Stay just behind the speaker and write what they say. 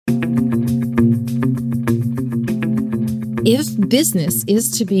if business is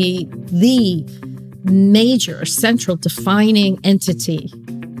to be the major, central, defining entity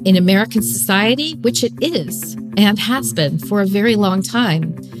in American society, which it is and has been for a very long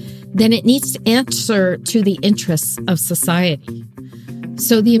time, then it needs to answer to the interests of society.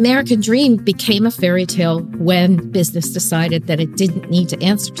 So the American dream became a fairy tale when business decided that it didn't need to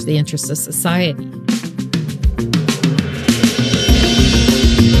answer to the interests of society.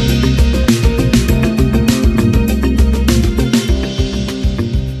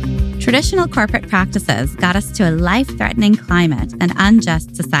 Traditional corporate practices got us to a life-threatening climate and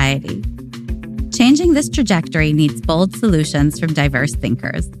unjust society. Changing this trajectory needs bold solutions from diverse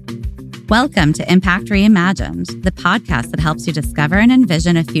thinkers. Welcome to Impact Reimagined, the podcast that helps you discover and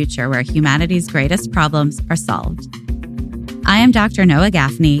envision a future where humanity's greatest problems are solved. I am Dr. Noah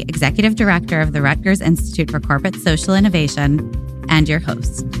Gaffney, Executive Director of the Rutgers Institute for Corporate Social Innovation, and your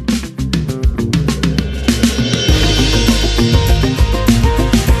host.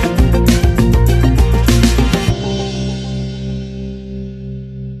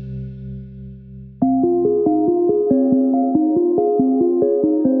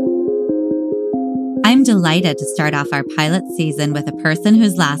 I'm delighted to start off our pilot season with a person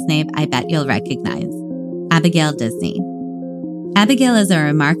whose last name I bet you'll recognize, Abigail Disney. Abigail is a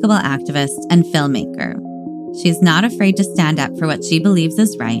remarkable activist and filmmaker. She's not afraid to stand up for what she believes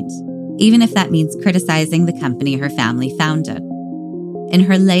is right, even if that means criticizing the company her family founded. In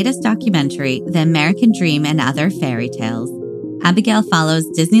her latest documentary, The American Dream and Other Fairy Tales, Abigail follows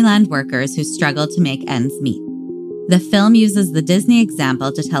Disneyland workers who struggle to make ends meet. The film uses the Disney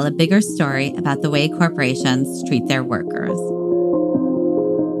example to tell a bigger story about the way corporations treat their workers.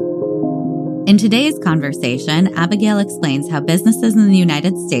 In today's conversation, Abigail explains how businesses in the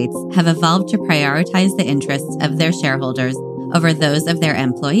United States have evolved to prioritize the interests of their shareholders over those of their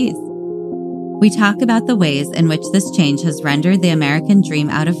employees. We talk about the ways in which this change has rendered the American dream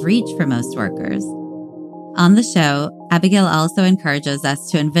out of reach for most workers. On the show, Abigail also encourages us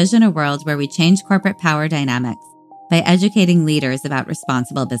to envision a world where we change corporate power dynamics by educating leaders about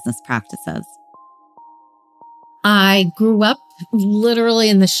responsible business practices. I grew up literally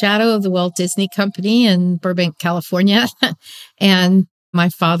in the shadow of the Walt Disney Company in Burbank, California. And my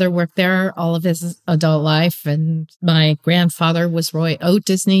father worked there all of his adult life. And my grandfather was Roy O.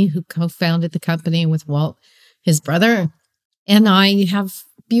 Disney, who co-founded the company with Walt, his brother. And I have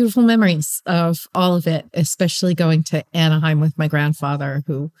beautiful memories of all of it, especially going to Anaheim with my grandfather,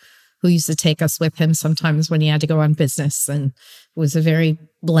 who used to take us with him sometimes when he had to go on business. And it was a very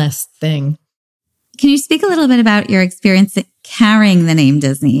blessed thing. Can you speak a little bit about your experience carrying the name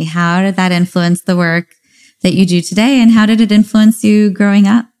Disney? How did that influence the work that you do today? And how did it influence you growing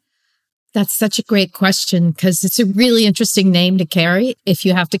up? That's such a great question because it's a really interesting name to carry. If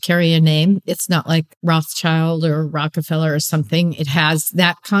you have to carry a name, it's not like Rothschild or Rockefeller or something. It has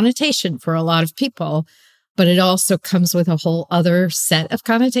that connotation for a lot of people, but it also comes with a whole other set of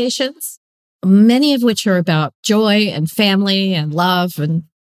connotations, many of which are about joy and family and love and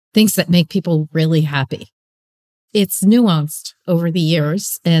things that make people really happy. It's nuanced over the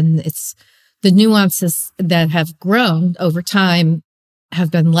years, and it's the nuances that have grown over time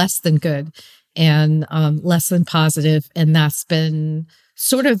have been less than good and less than positive. And that's been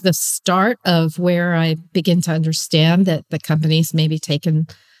sort of the start of where I begin to understand that the company's maybe taken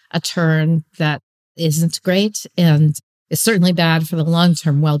a turn that isn't great and is certainly bad for the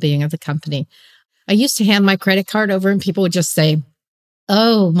long-term well-being of the company. I used to hand my credit card over and people would just say,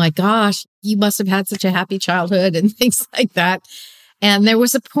 "Oh my gosh, you must have had such a happy childhood," and things like that. And there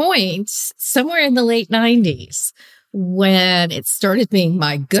was a point somewhere in the late 90s when it started being,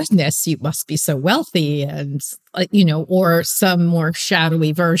 "My goodness, you must be so wealthy," and, or some more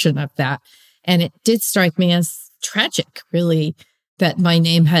shadowy version of that. And it did strike me as tragic, really, that my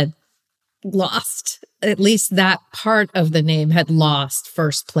name had lost, at least that part of the name had lost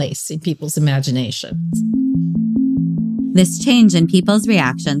first place in people's imaginations. This change in people's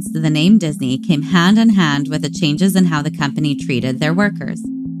reactions to the name Disney came hand in hand with the changes in how the company treated their workers.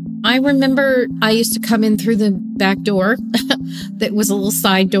 I remember I used to come in through the back door that was a little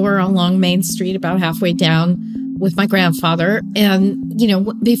side door along Main Street about halfway down with my grandfather. And,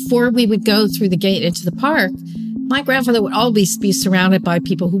 before we would go through the gate into the park, my grandfather would always be surrounded by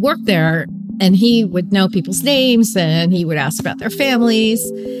people who worked there, and he would know people's names and he would ask about their families.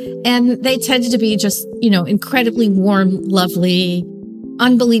 And they tended to be just, incredibly warm, lovely,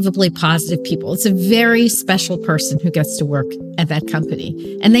 unbelievably positive people. It's a very special person who gets to work at that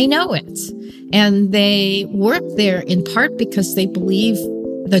company, and they know it. And they work there in part because they believe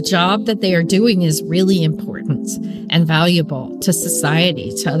the job that they are doing is really important and valuable to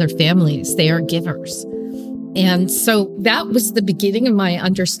society, to other families. They are givers. And so that was the beginning of my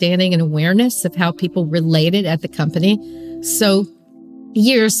understanding and awareness of how people related at the company. So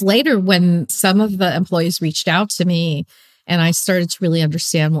years later, when some of the employees reached out to me and I started to really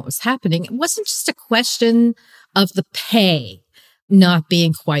understand what was happening, it wasn't just a question of the pay not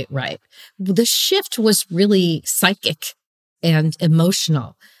being quite right. The shift was really psychic and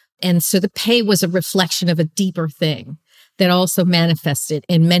emotional. And so the pay was a reflection of a deeper thing that also manifested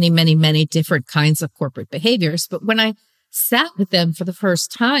in many, many, many different kinds of corporate behaviors. But when I sat with them for the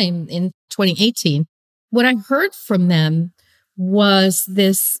first time in 2018, what I heard from them was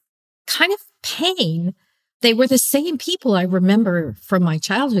this kind of pain. They were the same people I remember from my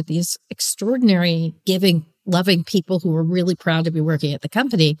childhood, these extraordinary, giving, loving people who were really proud to be working at the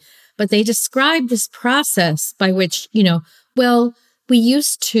company. But they described this process by which, well, we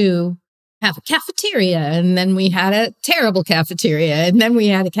used to have a cafeteria, and then we had a terrible cafeteria, and then we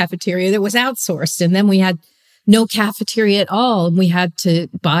had a cafeteria that was outsourced, and then we had no cafeteria at all, and we had to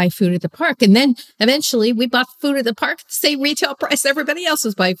buy food at the park. And then eventually we bought food at the park at the same retail price everybody else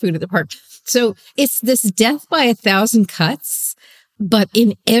was buying food at the park. So it's this death by 1,000 cuts, but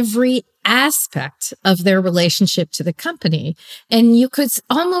in every aspect of their relationship to the company. And you could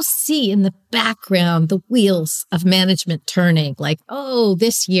almost see in the background the wheels of management turning, like, oh,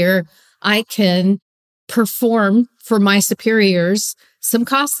 this year I can perform for my superiors some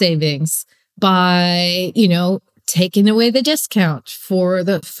cost savings by, taking away the discount for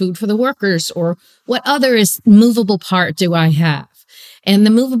the food for the workers, or what other movable part do I have? And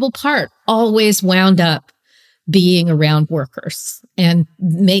the movable part always wound up being around workers and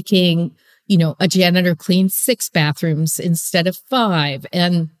making, a janitor clean 6 bathrooms instead of 5,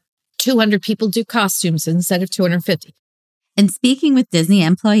 and 200 people do costumes instead of 250. In speaking with Disney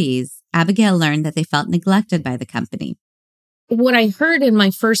employees, Abigail learned that they felt neglected by the company. What I heard in my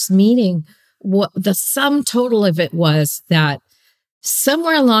first meeting, what the sum total of it was that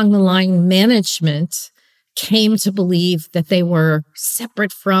somewhere along the line, management came to believe that they were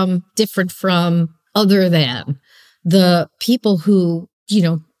separate from, different from, other than the people who,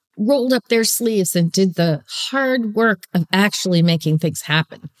 rolled up their sleeves and did the hard work of actually making things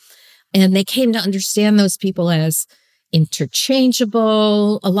happen. And they came to understand those people as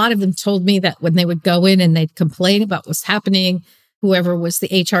interchangeable. A lot of them told me that when they would go in and they'd complain about what's happening, whoever was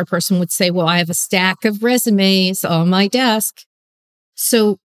the HR person would say, well, I have a stack of resumes on my desk.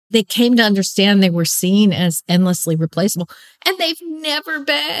 So they came to understand they were seen as endlessly replaceable. And they've never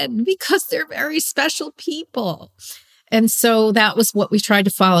been, because they're very special people. And so that was what we tried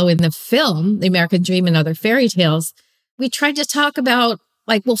to follow in the film, The American Dream and Other Fairy Tales. We tried to talk about,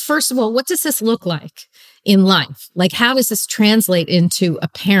 well, first of all, what does this look like in life? Like, how does this translate into a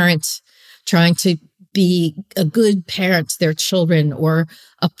parent trying to be a good parent to their children, or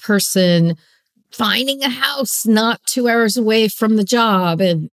a person finding a house not 2 hours away from the job?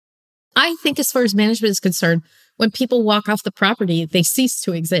 And I think as far as management is concerned, when people walk off the property, they cease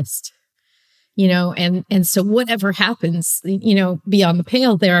to exist, and so whatever happens, beyond the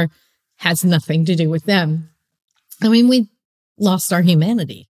pale there has nothing to do with them. I mean, we lost our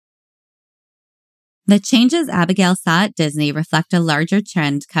humanity. The changes Abigail saw at Disney reflect a larger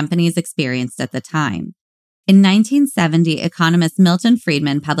trend companies experienced at the time. In 1970, economist Milton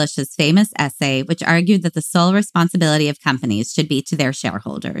Friedman published his famous essay, which argued that the sole responsibility of companies should be to their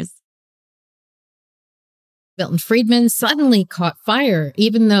shareholders. Milton Friedman suddenly caught fire,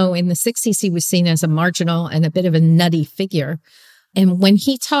 even though in the 60s he was seen as a marginal and a bit of a nutty figure. And when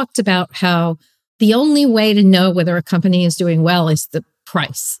he talked about how the only way to know whether a company is doing well is the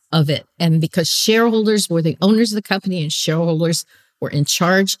price of it. And because shareholders were the owners of the company and shareholders were in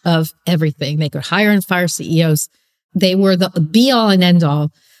charge of everything. They could hire and fire CEOs. They were the be all and end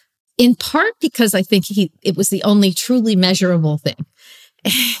all, in part because I think it was the only truly measurable thing.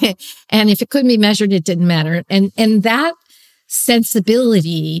 And if it couldn't be measured, it didn't matter. And that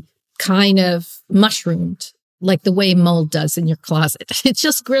sensibility kind of mushroomed like the way mold does in your closet. It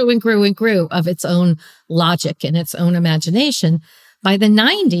just grew and grew and grew of its own logic and its own imagination. By the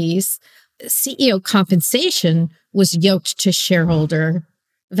 90s, CEO compensation was yoked to shareholder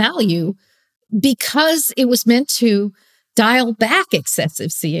value because it was meant to dial back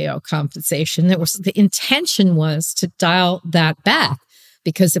excessive CEO compensation. The intention was to dial that back,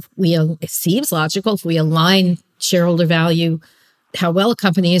 because it seems logical, if we align shareholder value, how well a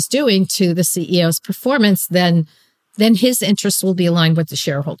company is doing, to the CEO's performance, then his interests will be aligned with the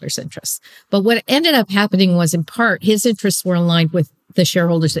shareholders' interests. But what ended up happening was, in part, his interests were aligned with the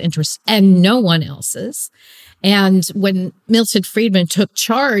shareholders' interests and no one else's. And when Milton Friedman took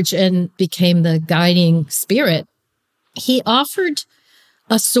charge and became the guiding spirit, he offered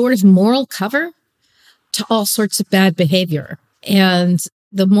a sort of moral cover to all sorts of bad behavior. And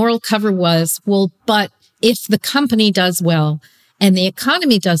the moral cover was, well, but if the company does well and the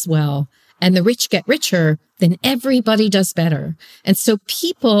economy does well and the rich get richer, then everybody does better. And so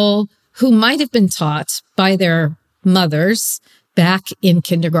people who might have been taught by their mothers back in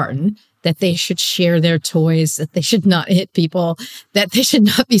kindergarten that they should share their toys, that they should not hit people, that they should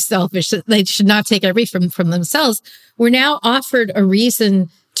not be selfish, that they should not take everything from themselves, were now offered a reason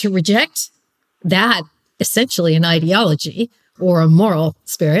to reject that, essentially an ideology or a moral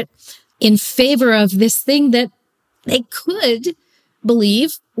spirit, in favor of this thing that they could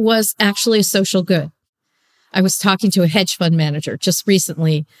believe was actually a social good. I was talking to a hedge fund manager just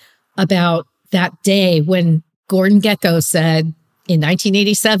recently about that day when Gordon Gekko said in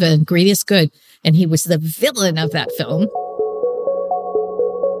 1987, greed is good, and he was the villain of that film.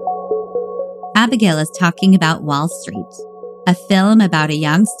 Abigail is talking about Wall Street, a film about a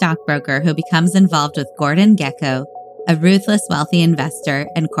young stockbroker who becomes involved with Gordon Gekko, a ruthless wealthy investor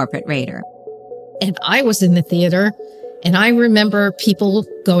and corporate raider. And I was in the theater, and I remember people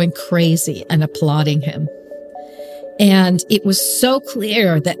going crazy and applauding him. And it was so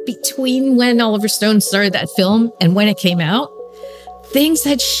clear that between when Oliver Stone started that film and when it came out, things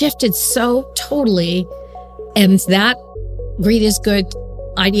had shifted so totally. And that greed is good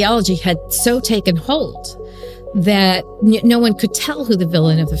ideology had so taken hold that no one could tell who the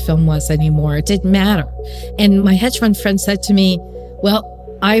villain of the film was anymore. It didn't matter. And my hedge fund friend said to me,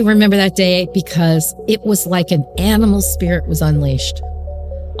 well, I remember that day because it was like an animal spirit was unleashed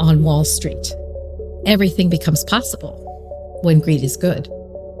on Wall Street. Everything becomes possible when greed is good.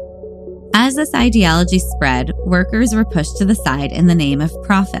 As this ideology spread, workers were pushed to the side in the name of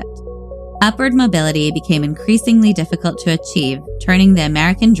profit. Upward mobility became increasingly difficult to achieve, turning the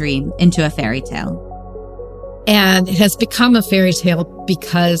American dream into a fairy tale. And it has become a fairy tale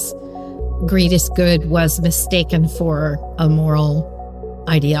because greed is good was mistaken for a moral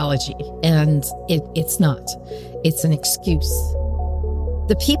ideology. And it's not. It's an excuse.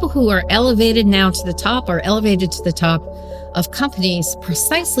 The people who are elevated now to the top are elevated to the top of companies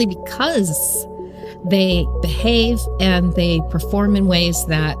precisely because they behave and they perform in ways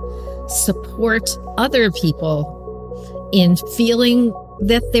that support other people in feeling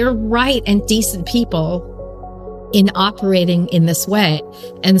that they're right and decent people in operating in this way.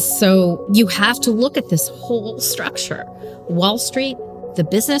 And so you have to look at this whole structure. Wall Street, the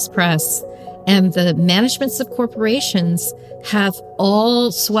business press, and the managements of corporations have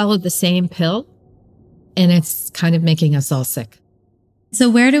all swallowed the same pill, and it's kind of making us all sick. So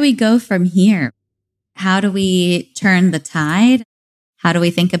where do we go from here? How do we turn the tide? How do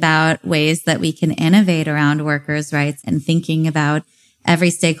we think about ways that we can innovate around workers' rights and thinking about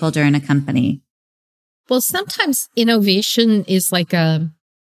every stakeholder in a company? Well, sometimes innovation is like a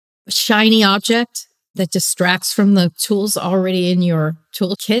shiny object that distracts from the tools already in your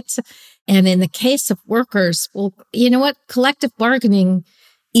toolkit. And in the case of workers, well, you know what? Collective bargaining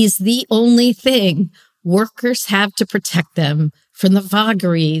is the only thing workers have to protect them from the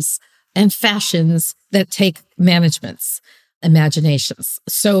vagaries and fashions that take management's imaginations.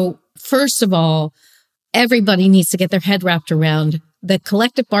 So first of all, everybody needs to get their head wrapped around that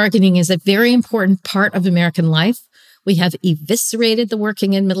collective bargaining is a very important part of American life. We have eviscerated the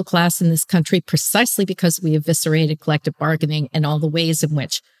working and middle class in this country precisely because we eviscerated collective bargaining and all the ways in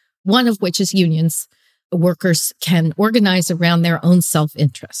which, one of which is unions, workers can organize around their own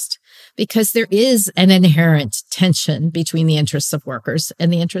self-interest. Because there is an inherent tension between the interests of workers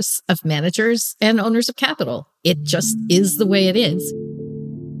and the interests of managers and owners of capital. It just is the way it is.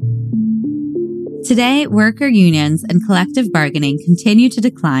 Today, worker unions and collective bargaining continue to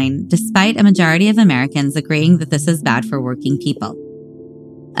decline despite a majority of Americans agreeing that this is bad for working people.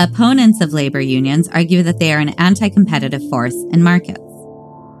 Opponents of labor unions argue that they are an anti-competitive force in markets.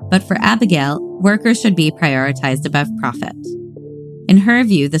 But for Abigail, workers should be prioritized above profit. In her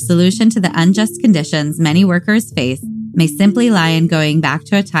view, the solution to the unjust conditions many workers face may simply lie in going back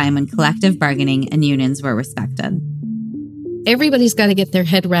to a time when collective bargaining and unions were respected. Everybody's got to get their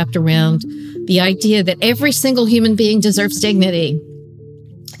head wrapped around the idea that every single human being deserves dignity.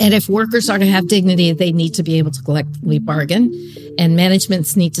 And if workers are to have dignity, they need to be able to collectively bargain. And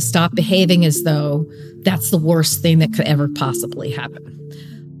managements need to stop behaving as though that's the worst thing that could ever possibly happen.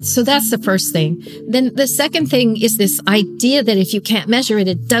 So that's the first thing. Then the second thing is this idea that if you can't measure it,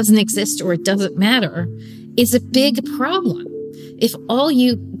 it doesn't exist or it doesn't matter is a big problem. If all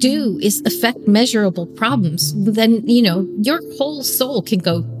you do is affect measurable problems, then, your whole soul can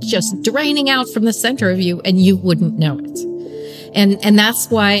go just draining out from the center of you and you wouldn't know it. And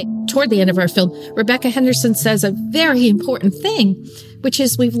that's why toward the end of our film, Rebecca Henderson says a very important thing, which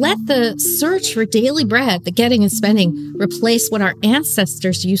is we've let the search for daily bread, the getting and spending, replace what our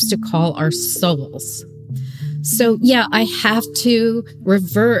ancestors used to call our souls. So yeah, I have to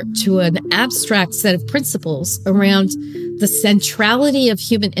revert to an abstract set of principles around the centrality of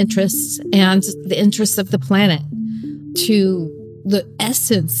human interests and the interests of the planet to the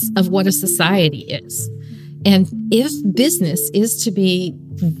essence of what a society is. And if business is to be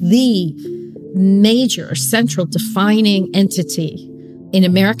the major central defining entity in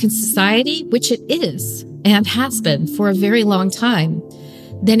American society, which it is and has been for a very long time,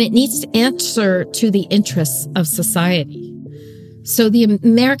 then it needs to answer to the interests of society. So the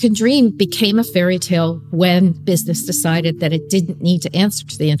American dream became a fairy tale when business decided that it didn't need to answer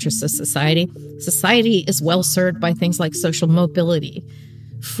to the interests of society. Society is well served by things like social mobility,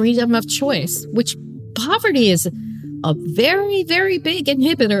 freedom of choice, which poverty is a very, very big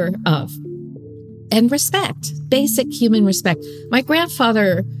inhibitor of, and respect, basic human respect. My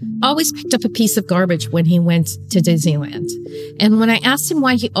grandfather always picked up a piece of garbage when he went to Disneyland. And when I asked him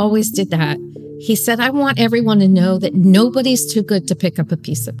why he always did that, he said, I want everyone to know that nobody's too good to pick up a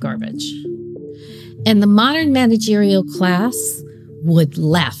piece of garbage. And the modern managerial class would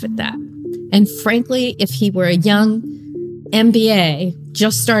laugh at that. And frankly, if he were a young MBA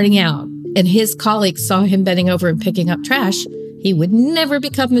just starting out and his colleagues saw him bending over and picking up trash, he would never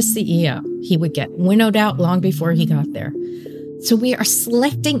become the CEO. He would get winnowed out long before he got there. So we are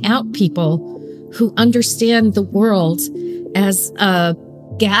selecting out people who understand the world as a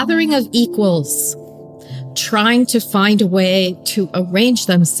gathering of equals, trying to find a way to arrange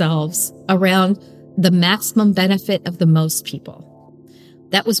themselves around the maximum benefit of the most people.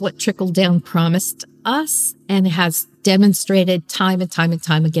 That was what Trickle Down promised us and has demonstrated time and time and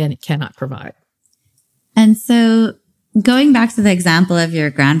time again it cannot provide. And so going back to the example of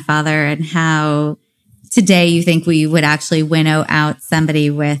your grandfather and how today you think we would actually winnow out somebody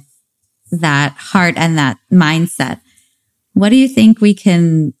with that heart and that mindset, what do you think we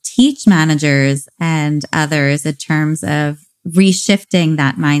can teach managers and others in terms of reshifting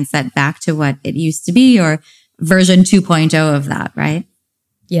that mindset back to what it used to be, or version 2.0 of that, right?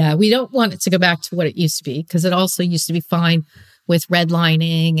 Yeah, we don't want it to go back to what it used to be, because it also used to be fine with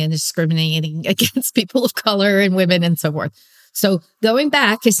redlining and discriminating against people of color and women and so forth. So going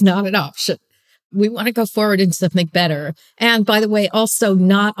back is not an option. We want to go forward into something better. And by the way, also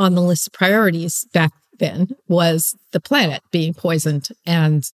not on the list of priorities back then was the planet being poisoned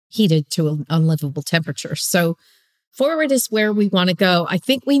and heated to an unlivable temperature. So forward is where we want to go. I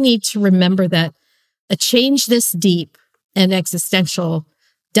think we need to remember that a change this deep and existential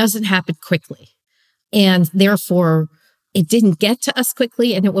doesn't happen quickly. And therefore, it didn't get to us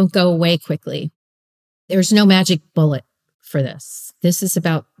quickly and it won't go away quickly. There's no magic bullet for this. This is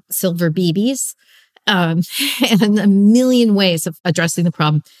about silver BBs and a million ways of addressing the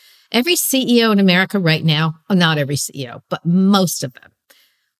problem. Every CEO in America right now, well, not every CEO, but most of them,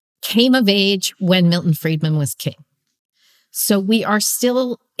 came of age when Milton Friedman was king. So we are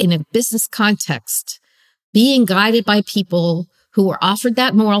still in a business context being guided by people who were offered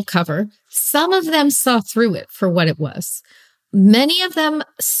that moral cover. Some of them saw through it for what it was. Many of them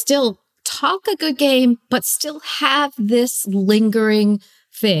still talk a good game, but still have this lingering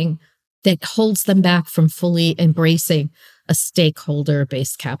thing that holds them back from fully embracing a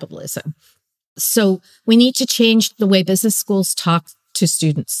stakeholder-based capitalism. So we need to change the way business schools talk to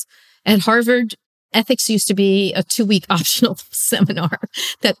students. At Harvard, ethics used to be a 2-week optional seminar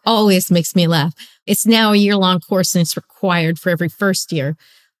that always makes me laugh. It's now a year-long course and it's required for every first year.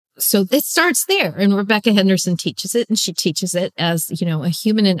 So it starts there. And Rebecca Henderson teaches it, and she teaches it as, a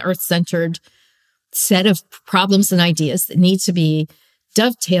human and earth-centered set of problems and ideas that need to be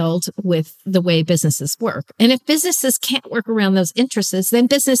dovetailed with the way businesses work. And if businesses can't work around those interests, then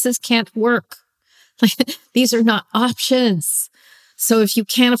businesses can't work. These are not options. So if you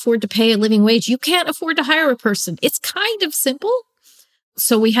can't afford to pay a living wage, you can't afford to hire a person. It's kind of simple.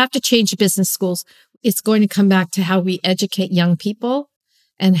 So we have to change business schools. It's going to come back to how we educate young people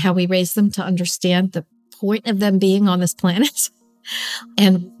and how we raise them to understand the point of them being on this planet.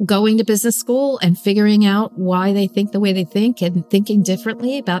 And going to business school and figuring out why they think the way they think and thinking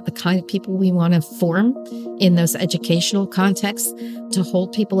differently about the kind of people we want to form in those educational contexts to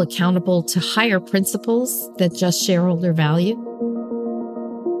hold people accountable to higher principles that just shareholder value.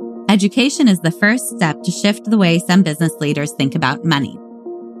 Education is the first step to shift the way some business leaders think about money.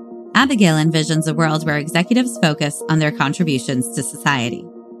 Abigail envisions a world where executives focus on their contributions to society.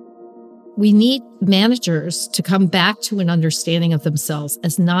 We need managers to come back to an understanding of themselves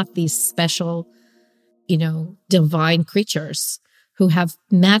as not these special, divine creatures who have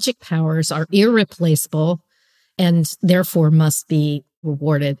magic powers, are irreplaceable, and therefore must be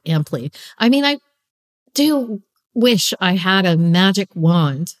rewarded amply. I mean, I do wish I had a magic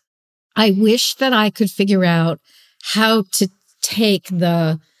wand. I wish that I could figure out how to take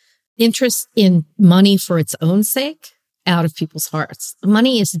the interest in money for its own sake out of people's hearts.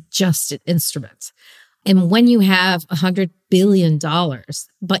 Money is just an instrument. And when you have $100 billion,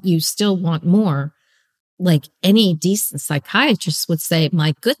 but you still want more, like any decent psychiatrist would say,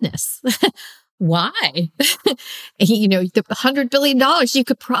 my goodness, why? The $100 billion, you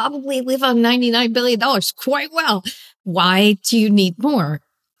could probably live on $99 billion quite well. Why do you need more?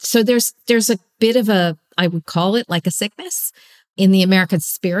 So there's a bit of I would call it like a sickness in the American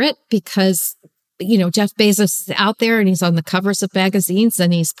spirit because, Jeff Bezos is out there and he's on the covers of magazines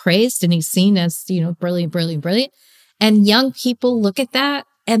and he's praised and he's seen as, brilliant, brilliant, brilliant. And young people look at that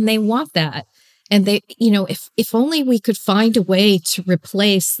and they want that. And they, if only we could find a way to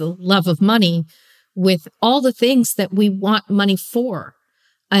replace the love of money with all the things that we want money for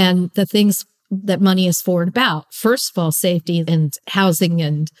and the things that money is for and about. First of all, safety and housing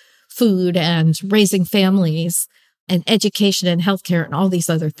and food and raising families and education and healthcare and all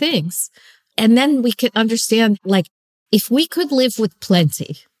these other things. And then we could understand, if we could live with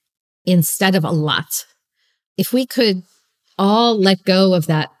plenty instead of a lot, if we could all let go of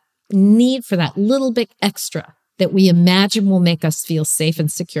that need for that little bit extra that we imagine will make us feel safe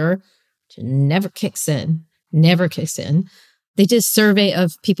and secure, which never kicks in. They did a survey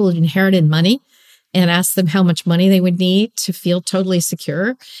of people who inherited money and asked them how much money they would need to feel totally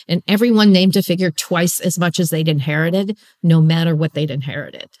secure. And everyone named a figure twice as much as they'd inherited, no matter what they'd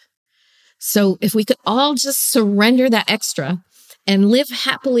inherited. So if we could all just surrender that extra and live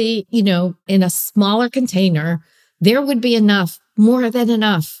happily, in a smaller container, there would be enough, more than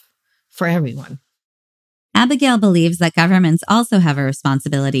enough for everyone. Abigail believes that governments also have a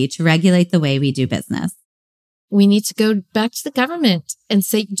responsibility to regulate the way we do business. We need to go back to the government and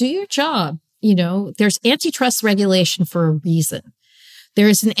say, do your job. There's antitrust regulation for a reason. There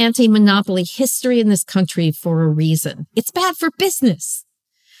is an anti-monopoly history in this country for a reason. It's bad for business.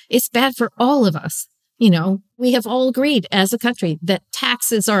 It's bad for all of us. We have all agreed as a country that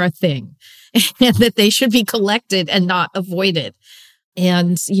taxes are a thing and that they should be collected and not avoided.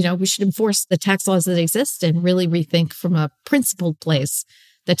 And, we should enforce the tax laws that exist and really rethink from a principled place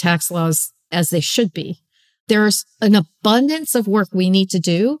the tax laws as they should be. There's an abundance of work we need to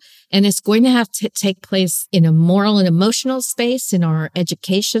do, and it's going to have to take place in a moral and emotional space, in our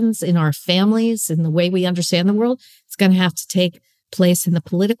educations, in our families, in the way we understand the world. It's going to have to take place in the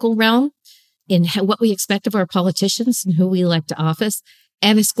political realm, in what we expect of our politicians and who we elect to office.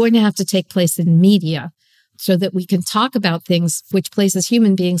 And it's going to have to take place in media so that we can talk about things which places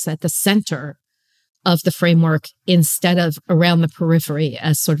human beings at the center of the framework instead of around the periphery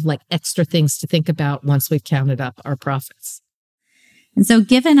as sort of like extra things to think about once we've counted up our profits. And so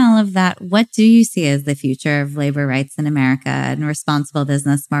given all of that, what do you see as the future of labor rights in America and responsible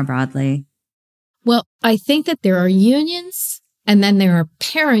business more broadly? Well, I think that there are unions and then there are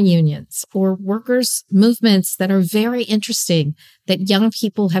para-unions or workers' movements that are very interesting that young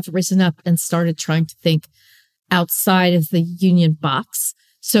people have risen up and started trying to think outside of the union box.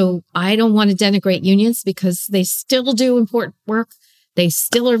 So I don't want to denigrate unions because they still do important work. They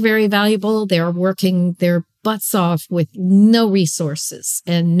still are very valuable. They're working their butts off with no resources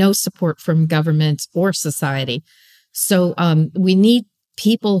and no support from government or society. So we need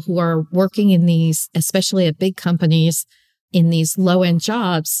people who are working in these, especially at big companies, in these low-end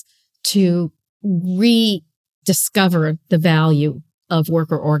jobs to rediscover the value of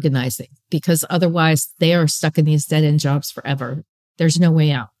worker organizing, because otherwise they are stuck in these dead-end jobs forever. There's no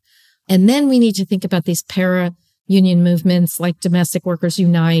way out. And then we need to think about these para-union movements like Domestic Workers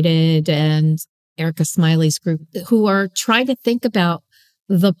United and Erica Smiley's group, who are trying to think about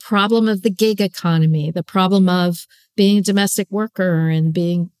the problem of the gig economy, the problem of being a domestic worker and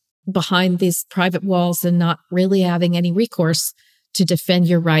being behind these private walls and not really having any recourse to defend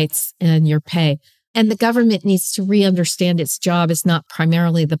your rights and your pay. And the government needs to re-understand its job as not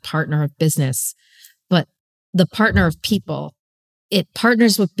primarily the partner of business, but the partner of people. It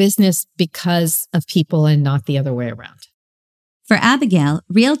partners with business because of people and not the other way around. For Abigail,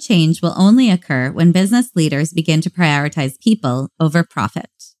 real change will only occur when business leaders begin to prioritize people over profit.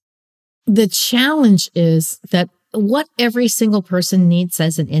 The challenge is that what every single person needs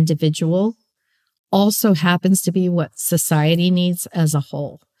as an individual also happens to be what society needs as a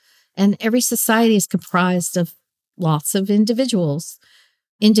whole. And every society is comprised of lots of individuals.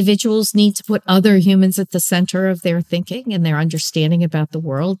 Individuals need to put other humans at the center of their thinking and their understanding about the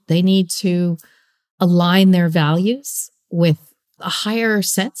world. They need to align their values with a higher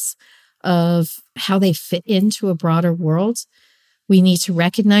sense of how they fit into a broader world. We need to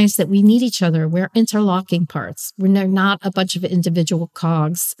recognize that we need each other. We're interlocking parts. We're not a bunch of individual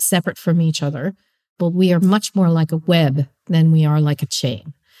cogs separate from each other, but we are much more like a web than we are like a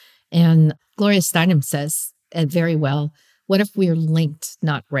chain. And Gloria Steinem says very well, what if we're linked,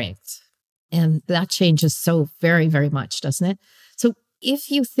 not ranked? And that changes so very, very much, doesn't it? So if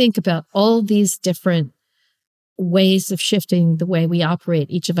you think about all these different ways of shifting the way we operate,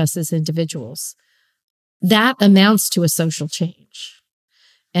 each of us as individuals, that amounts to a social change.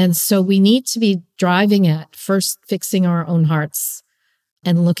 And so we need to be driving at first fixing our own hearts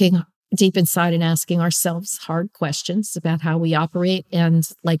and looking deep inside and asking ourselves hard questions about how we operate. And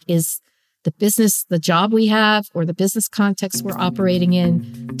like, is the business, the job we have, or the business context we're operating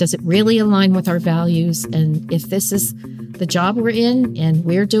in, does it really align with our values? And if this is the job we're in and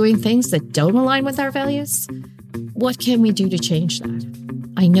we're doing things that don't align with our values, what can we do to change that?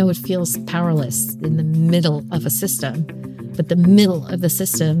 I know it feels powerless in the middle of a system, but the middle of the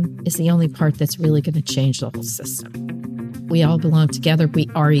system is the only part that's really going to change the whole system. We all belong together. We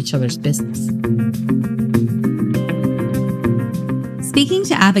are each other's business. Speaking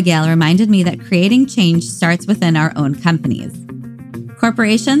to Abigail reminded me that creating change starts within our own companies.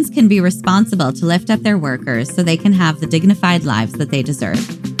 Corporations can be responsible to lift up their workers so they can have the dignified lives that they deserve.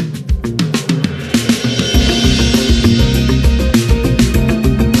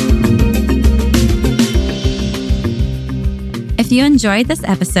 If you enjoyed this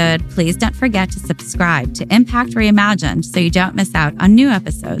episode, please don't forget to subscribe to Impact Reimagined so you don't miss out on new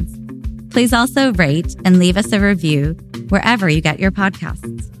episodes. Please also rate and leave us a review wherever you get your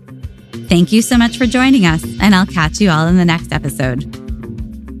podcasts. Thank you so much for joining us, and I'll catch you all in the next episode.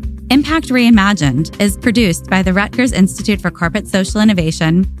 Impact Reimagined is produced by the Rutgers Institute for Corporate Social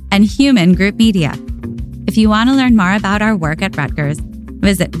Innovation and Human Group Media. If you want to learn more about our work at Rutgers,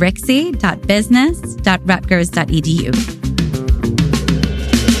 visit rixie.business.rutgers.edu.